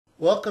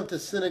Welcome to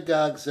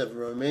Synagogues of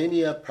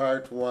Romania,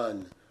 Part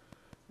 1.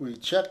 We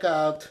check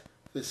out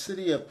the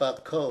city of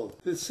Bacău.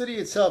 The city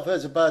itself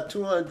has about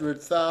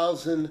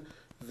 200,000.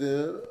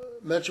 The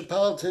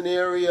metropolitan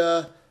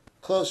area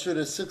closer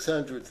to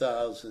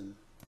 600,000.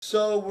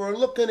 So we're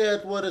looking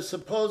at what is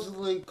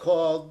supposedly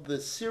called the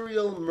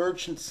Serial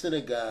Merchant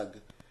Synagogue.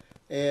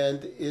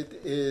 And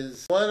it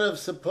is one of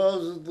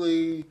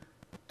supposedly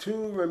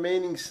two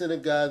remaining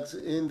synagogues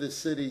in the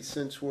city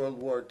since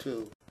World War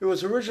II. It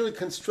was originally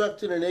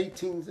constructed in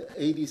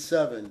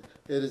 1887.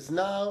 It is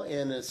now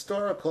an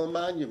historical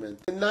monument.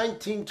 In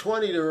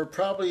 1920, there were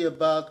probably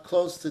about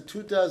close to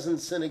 24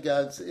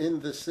 synagogues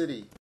in the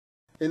city.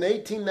 In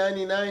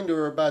 1899, there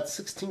were about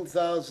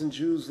 16,000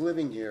 Jews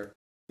living here.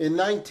 In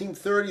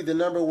 1930, the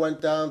number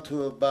went down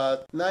to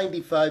about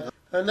 9,500.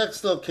 Our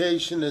next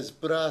location is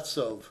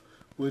Brasov,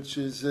 which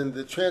is in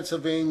the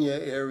Transylvania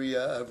area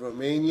of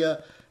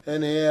Romania,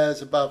 and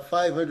has about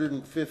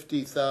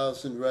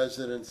 550,000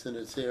 residents in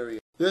its area.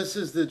 This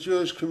is the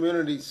Jewish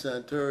Community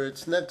Center.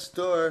 It's next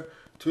door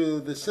to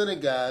the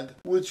synagogue,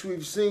 which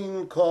we've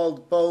seen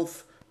called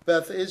both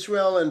Beth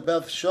Israel and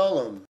Beth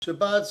Shalom.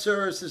 Shabbat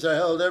services are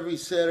held every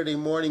Saturday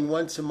morning.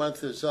 Once a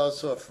month there's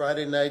also a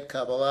Friday night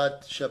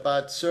Kabbalat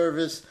Shabbat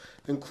service,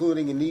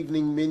 including an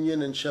evening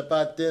minyan and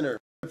Shabbat dinner.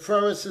 The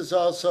premises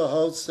also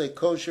hosts a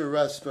kosher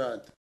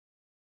restaurant.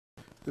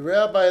 The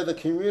rabbi of the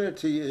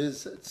community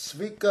is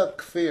Tzvika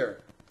Kfir.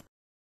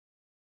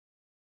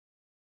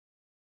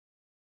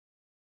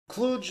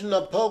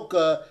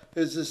 Cluj-Napoca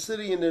is a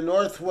city in the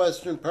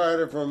northwestern part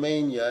of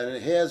Romania, and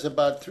it has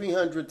about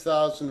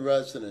 300,000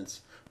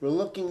 residents. We're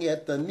looking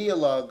at the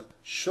Neolog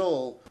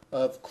Shul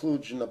of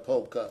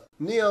Cluj-Napoca.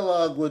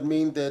 Neolog would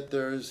mean that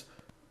there's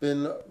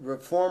been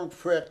reformed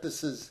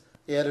practices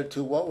added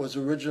to what was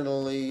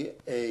originally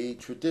a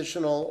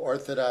traditional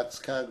Orthodox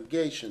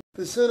congregation.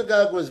 The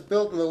synagogue was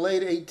built in the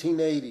late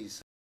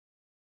 1880s.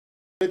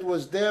 It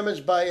was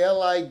damaged by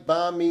Allied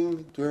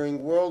bombing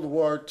during World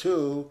War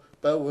II,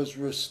 but was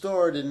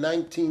restored in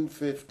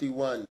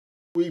 1951.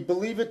 We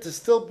believe it to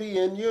still be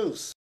in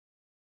use.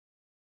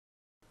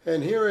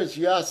 And here is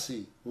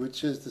Iași,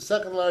 which is the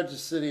second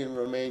largest city in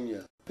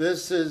Romania.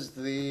 This is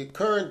the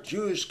current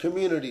Jewish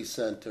Community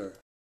Center,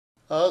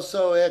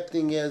 also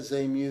acting as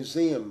a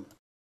museum.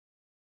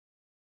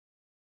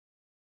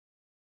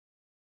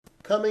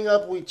 Coming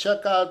up, we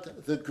check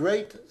out the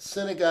Great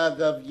Synagogue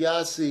of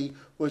Iași,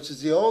 which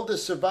is the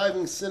oldest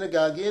surviving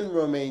synagogue in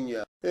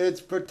Romania.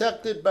 It's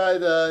protected by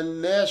the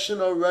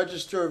National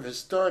Register of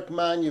Historic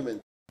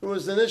Monuments. It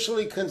was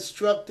initially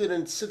constructed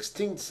in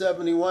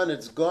 1671.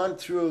 It's gone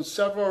through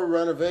several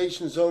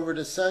renovations over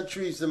the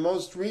centuries, the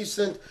most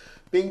recent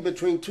being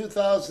between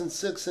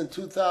 2006 and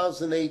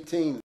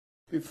 2018.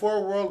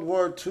 Before World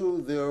War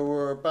II, there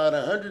were about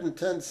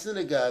 110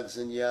 synagogues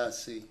in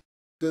Iași.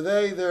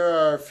 Today, there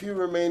are a few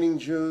remaining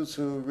Jews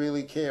who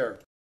really care.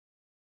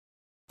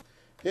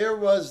 Here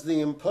was the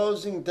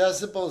imposing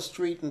Decibel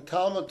Street and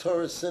Talmud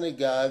Torah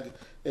Synagogue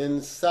in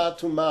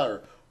Satu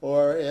Mare,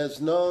 or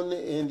as known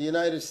in the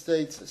United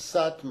States,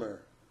 Satmar.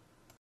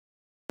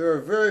 There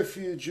are very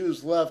few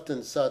Jews left in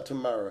Satu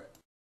Mare.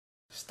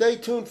 Stay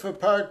tuned for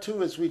part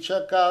 2 as we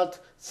check out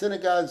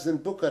synagogues in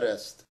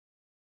Bucharest.